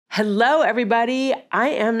Hello everybody, I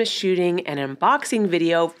am shooting an unboxing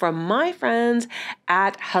video from my friends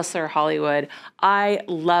at Hustler Hollywood. I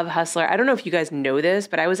love Hustler. I don't know if you guys know this,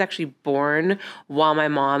 but I was actually born while my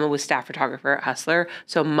mom was staff photographer at Hustler.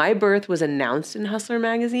 So my birth was announced in Hustler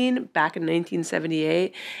magazine back in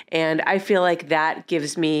 1978. And I feel like that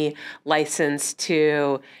gives me license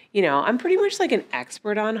to, I'm pretty much like an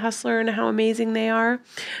expert on Hustler and how amazing they are.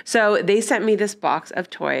 So they sent me this box of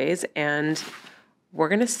toys and we're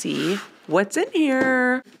gonna see what's in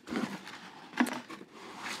here.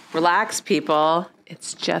 Relax, people.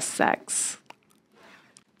 It's just sex.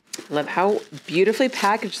 Love how beautifully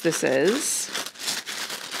packaged this is.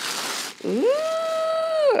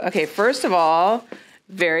 Ooh. Okay, first of all,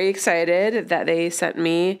 very excited that they sent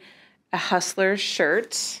me a Hustler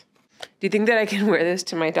shirt. Do you think that I can wear this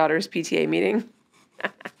to my daughter's PTA meeting?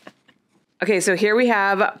 Okay, so here we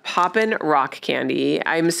have Poppin' Rock Candy.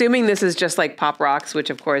 I'm assuming this is just like Pop Rocks, which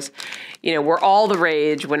of course, were all the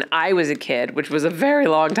rage when I was a kid, which was a very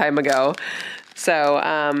long time ago. So,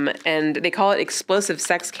 and they call it explosive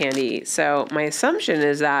sex candy. So my assumption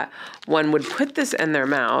is that one would put this in their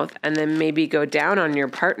mouth and then maybe go down on your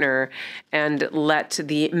partner and let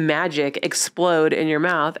the magic explode in your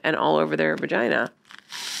mouth and all over their vagina.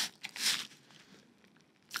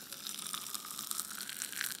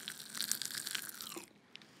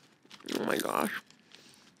 Oh my gosh.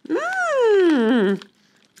 I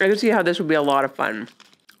can see how this would be a lot of fun.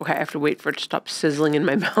 Okay, I have to wait for it to stop sizzling in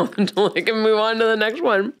my mouth until I can move on to the next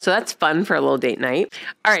one. So that's fun for a little date night.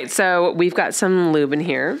 All right, so we've got some lube in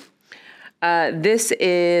here. This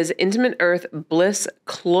is Intimate Earth Bliss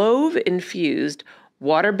Clove Infused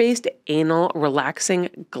Water-Based Anal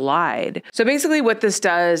Relaxing Glide. So basically what this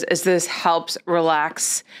does is this helps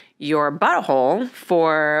relax your butthole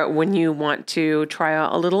for when you want to try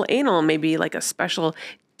out a little anal, maybe like a special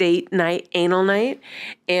date night, anal night.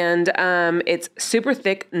 And it's super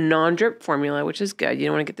thick, non-drip formula, which is good. You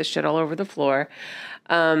don't want to get this shit all over the floor.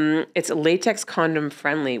 It's latex condom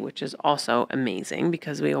friendly, which is also amazing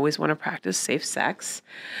because we always want to practice safe sex.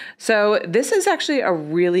 So this is actually a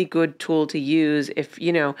really good tool to use if,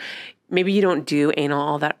 maybe you don't do anal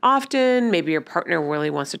all that often. Maybe your partner really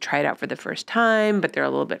wants to try it out for the first time, but they're a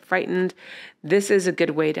little bit frightened. This is a good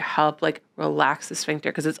way to help relax the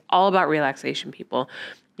sphincter because it's all about relaxation, people.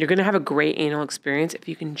 You're going to have a great anal experience if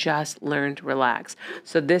you can just learn to relax.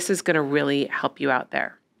 So this is going to really help you out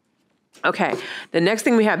there. Okay, the next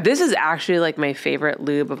thing we have, this is actually like my favorite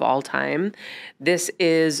lube of all time. This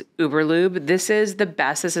is Uber Lube. This is the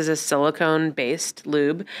best. This is a silicone-based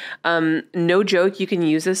lube. No joke, you can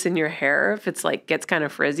use this in your hair if it's gets kind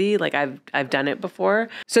of frizzy. I've done it before.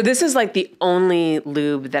 So this is like the only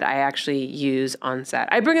lube that I actually use on set.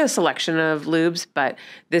 I bring a selection of lubes, but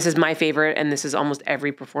this is my favorite, and this is almost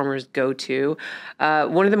every performer's go-to.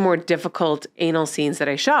 One of the more difficult anal scenes that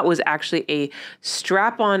I shot was actually a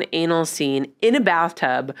strap-on anal scene in a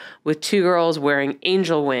bathtub with two girls wearing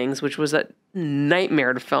angel wings, which was a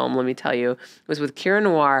nightmare to film, let me tell you. It was with Kira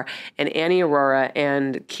Noir and Annie Aurora,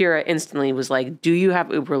 and Kira instantly was like, do you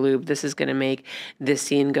have Uber Lube? This is going to make this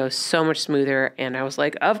scene go so much smoother. And I was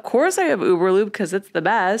like, of course I have Uber Lube because it's the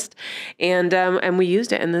best. And we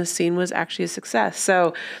used it, and the scene was actually a success.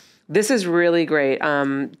 So this is really great.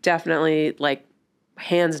 Definitely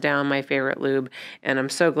hands down my favorite lube, and I'm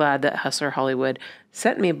so glad that Hustler Hollywood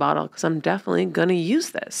sent me a bottle because I'm definitely gonna use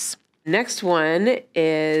this. Next one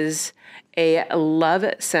is a Love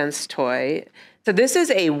Sense toy. So this is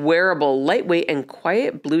a wearable, lightweight, and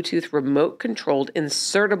quiet Bluetooth remote-controlled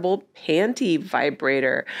insertable panty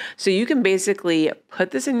vibrator. So you can basically put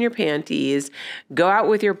this in your panties, go out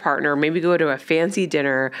with your partner, maybe go to a fancy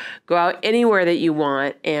dinner, go out anywhere that you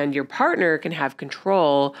want, and your partner can have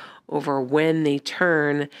control over when they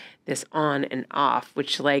turn this on and off,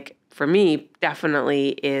 which for me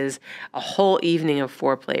definitely is a whole evening of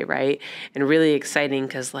foreplay, right? And really exciting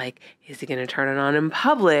because is he gonna turn it on in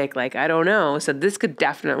public? I don't know. So this could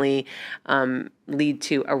definitely lead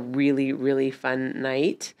to a really, really fun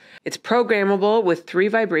night. It's programmable with 3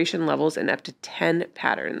 vibration levels and up to 10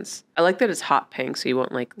 patterns. I like that it's hot pink so you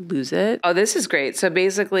won't lose it. Oh, this is great. So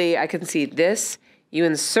basically I can see this, you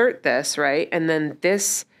insert this, right? And then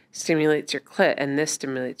this stimulates your clit and this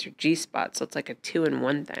stimulates your G-spot. So it's like a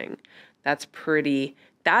 2-in-1 thing. That's pretty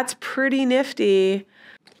nifty.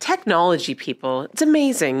 Technology, people. It's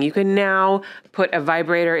amazing. You can now put a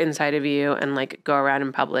vibrator inside of you and go around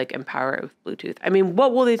in public and power it with Bluetooth. I mean,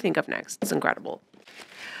 what will they think of next? It's incredible.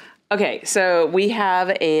 Okay, so we have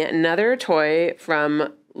another toy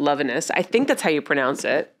from Loviness. I think that's how you pronounce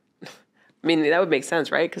it. I mean, that would make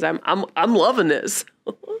sense, right? Because I'm loving this.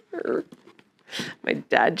 My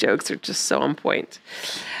dad jokes are just so on point.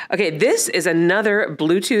 Okay, this is another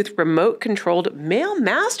Bluetooth remote-controlled male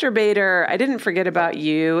masturbator. I didn't forget about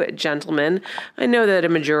you, gentlemen. I know that a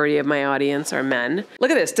majority of my audience are men.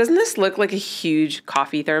 Look at this. Doesn't this look like a huge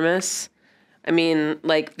coffee thermos? I mean,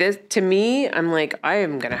 like this, to me, I'm like, I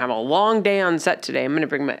am going to have a long day on set today. I'm going to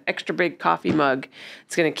bring my extra big coffee mug.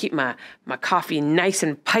 It's going to keep my coffee nice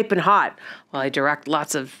and piping hot while I direct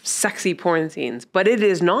lots of sexy porn scenes. But it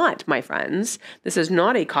is not, my friends. This is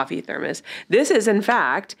not a coffee thermos. This is, in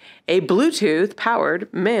fact, a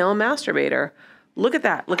Bluetooth-powered male masturbator. Look at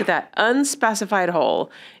that. Look at that unspecified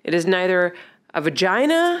hole. It is neither a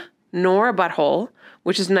vagina nor a butthole,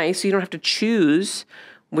 which is nice, so you don't have to choose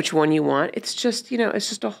which one you want. It's just, it's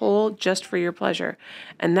just a hole just for your pleasure.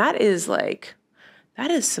 And that is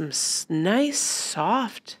some nice,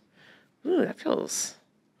 soft, ooh, that's really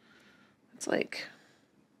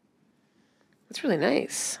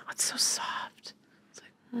nice. Oh, it's so soft. It's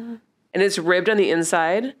like, And it's ribbed on the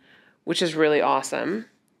inside, which is really awesome.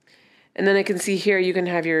 And then I can see here you can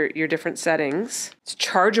have your different settings. It's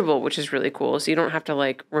chargeable, which is really cool. So you don't have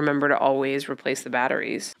to remember to always replace the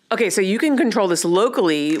batteries. Okay, so you can control this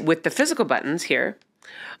locally with the physical buttons here,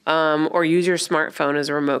 or use your smartphone as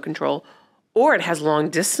a remote control, or it has long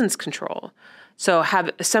distance control. So have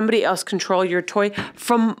somebody else control your toy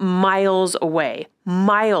from miles away.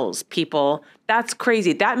 Miles, people. That's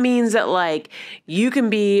crazy. That means that you can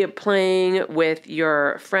be playing with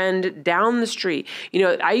your friend down the street.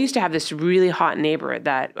 I used to have this really hot neighbor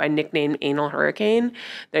that I nicknamed Anal Hurricane,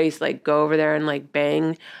 that I used to go over there and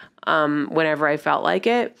bang whenever I felt like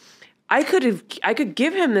it. I could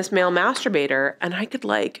give him this male masturbator and I could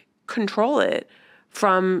control it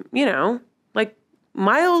from,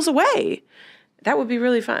 miles away. That would be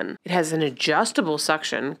really fun. It has an adjustable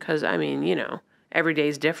suction because, every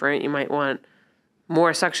day's different. You might want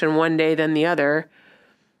more suction one day than the other.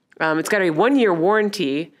 It's got a 1-year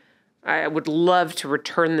warranty. I would love to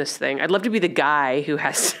return this thing. I'd love to be the guy who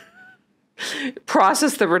has to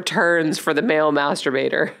process the returns for the male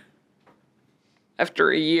masturbator after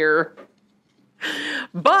a year.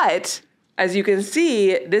 But as you can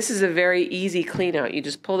see, this is a very easy clean out. You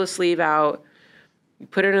just pull the sleeve out, you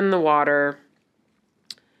put it in the water,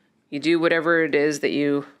 you do whatever it is that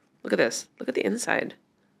you, look at this, look at the inside.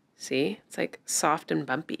 See, it's soft and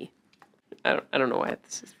bumpy. I don't know why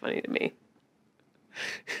this is funny to me.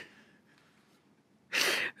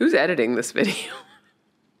 Who's editing this video?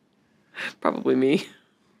 Probably me.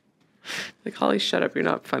 Holly, shut up, you're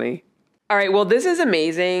not funny. All right, well, this is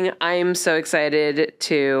amazing. I'm so excited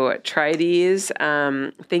to try these.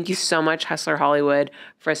 Thank you so much, Hustler Hollywood,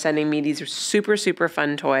 for sending me these super, super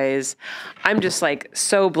fun toys. I'm just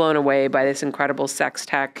so blown away by this incredible sex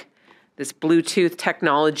tech, this Bluetooth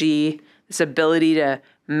technology, this ability to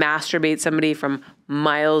masturbate somebody from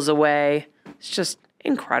miles away. It's just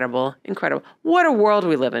incredible, incredible. What a world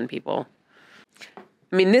we live in, people.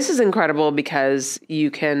 This is incredible because you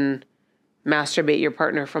can masturbate your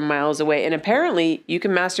partner from miles away. And apparently you can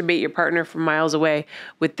masturbate your partner from miles away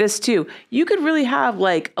with this too. You could really have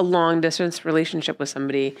a long distance relationship with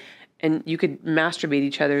somebody and you could masturbate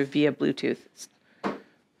each other via Bluetooth. It's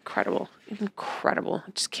incredible. Incredible.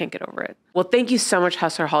 I just can't get over it. Well, thank you so much,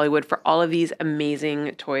 Hustler Hollywood, for all of these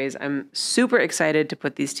amazing toys. I'm super excited to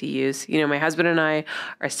put these to use. My husband and I,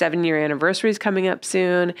 our 7-year anniversary is coming up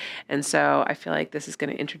soon. And so I feel like this is going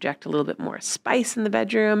to interject a little bit more spice in the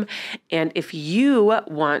bedroom. And if you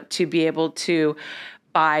want to be able to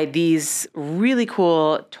buy these really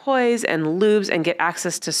cool toys and lubes and get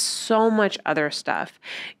access to so much other stuff,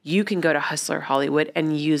 you can go to Hustler Hollywood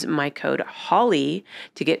and use my code HOLLY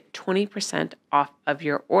to get 20% off of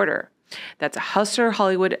your order. That's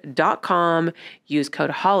hustlerhollywood.com. Use code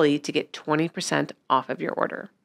HOLLY to get 20% off of your order.